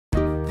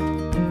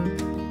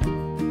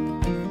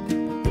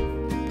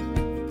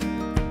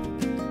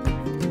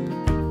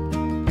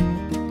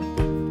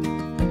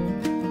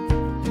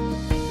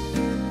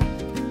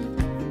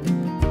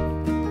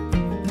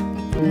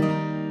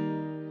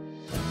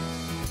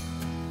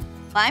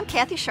I'm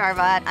Kathy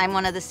Charvat. I'm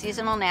one of the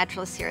seasonal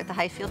naturalists here at the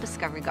Highfield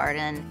Discovery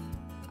Garden.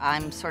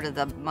 I'm sort of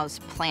the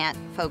most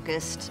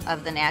plant-focused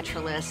of the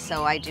naturalists,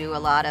 so I do a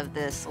lot of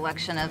the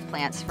selection of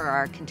plants for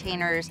our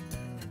containers.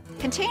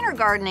 Container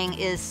gardening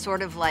is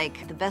sort of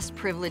like the best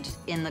privilege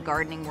in the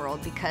gardening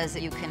world because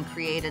you can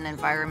create an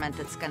environment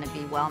that's going to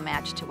be well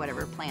matched to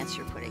whatever plants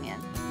you're putting in.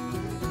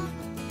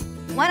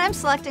 When I'm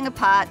selecting a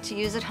pot to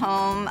use at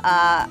home,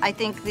 I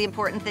think the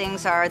important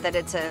things are that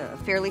it's a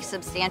fairly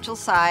substantial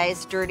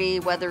size, dirty,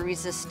 weather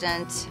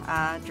resistant,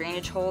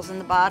 drainage holes in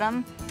the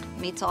bottom,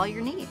 meets all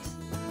your needs.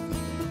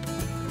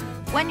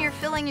 When you're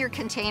filling your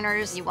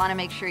containers, you want to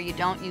make sure you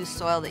don't use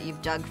soil that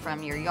you've dug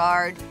from your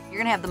yard. You're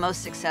going to have the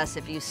most success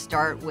if you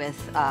start with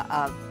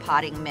a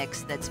potting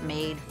mix that's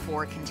made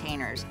for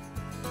containers.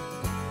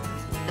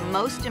 The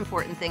most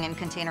important thing in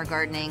container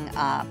gardening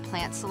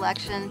plant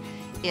selection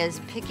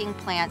is picking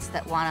plants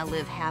that want to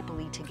live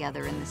happily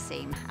together in the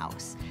same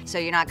house. So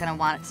you're not going to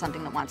want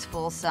something that wants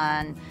full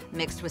sun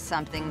mixed with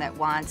something that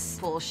wants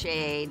full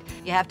shade.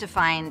 You have to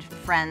find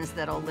friends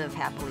that'll live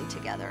happily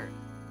together.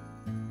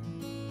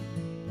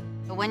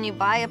 When you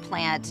buy a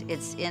plant,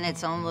 it's in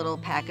its own little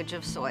package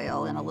of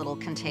soil in a little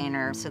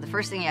container. So the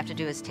first thing you have to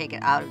do is take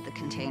it out of the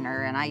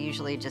container, and I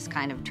usually just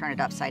kind of turn it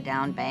upside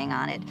down, bang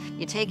on it.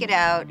 You take it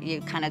out, you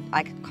kind of,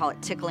 I could call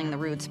it tickling the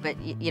roots, but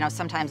you know,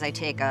 sometimes I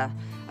take a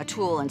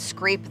tool and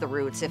scrape the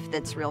roots if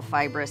it's real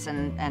fibrous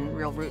and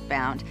real root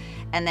bound.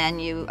 And then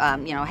you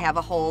know, have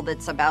a hole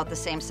that's about the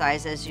same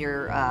size as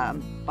your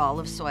ball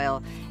of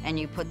soil, and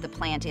you put the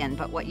plant in.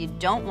 But what you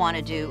don't want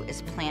to do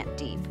is plant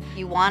deep.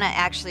 You want to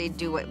actually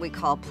do what we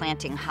call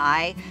planting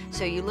high.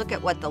 So you look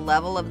at what the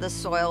level of the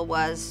soil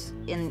was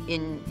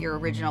in your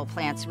original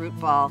plant's root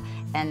ball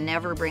and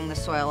never bring the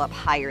soil up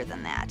higher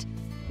than that.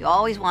 You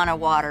always want to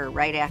water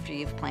right after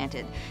you've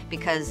planted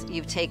because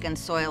you've taken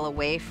soil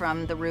away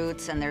from the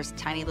roots and there's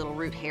tiny little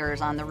root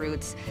hairs on the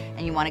roots,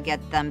 and you want to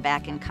get them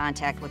back in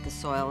contact with the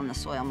soil and the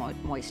soil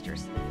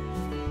moistures.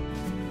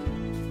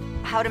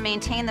 How to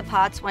maintain the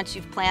pots once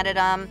you've planted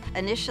them.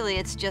 Initially,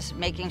 it's just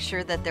making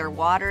sure that they're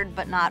watered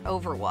but not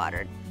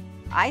overwatered.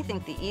 I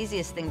think the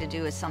easiest thing to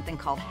do is something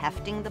called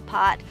hefting the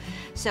pot.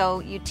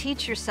 So you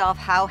teach yourself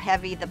how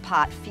heavy the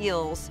pot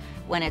feels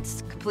when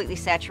it's completely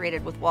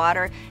saturated with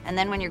water, and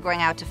then when you're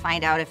going out to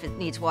find out if it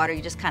needs water,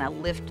 you just kind of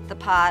lift the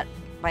pot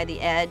by the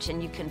edge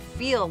and you can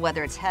feel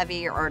whether it's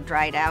heavy or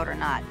dried out or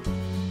not.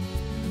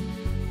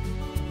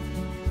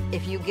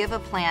 If you give a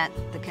plant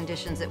the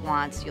conditions it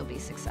wants, you'll be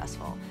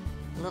successful.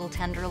 A little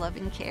tender,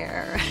 loving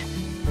care.